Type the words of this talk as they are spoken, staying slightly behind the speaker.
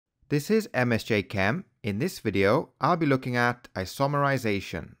This is MSJ Chem. In this video, I'll be looking at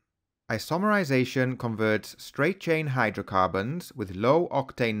isomerization. Isomerization converts straight-chain hydrocarbons with low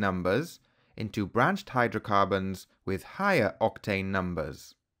octane numbers into branched hydrocarbons with higher octane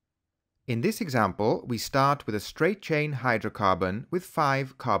numbers. In this example, we start with a straight-chain hydrocarbon with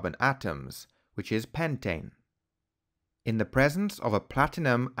 5 carbon atoms, which is pentane. In the presence of a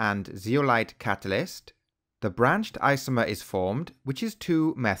platinum and zeolite catalyst, the branched isomer is formed, which is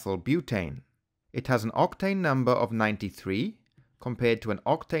 2-methylbutane. It has an octane number of 93 compared to an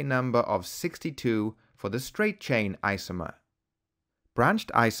octane number of 62 for the straight-chain isomer. Branched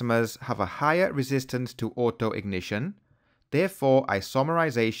isomers have a higher resistance to autoignition, therefore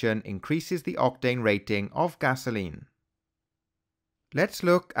isomerization increases the octane rating of gasoline. Let's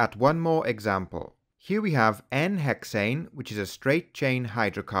look at one more example. Here we have N-hexane, which is a straight-chain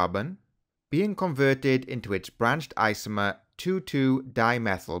hydrocarbon, being converted into its branched isomer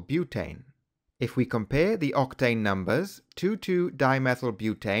 2,2-dimethylbutane. If we compare the octane numbers,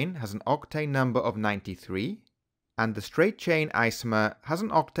 2,2-dimethylbutane has an octane number of 93, and the straight-chain isomer has an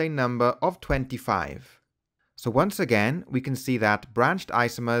octane number of 25. So once again, we can see that branched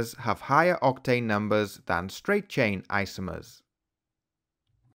isomers have higher octane numbers than straight-chain isomers.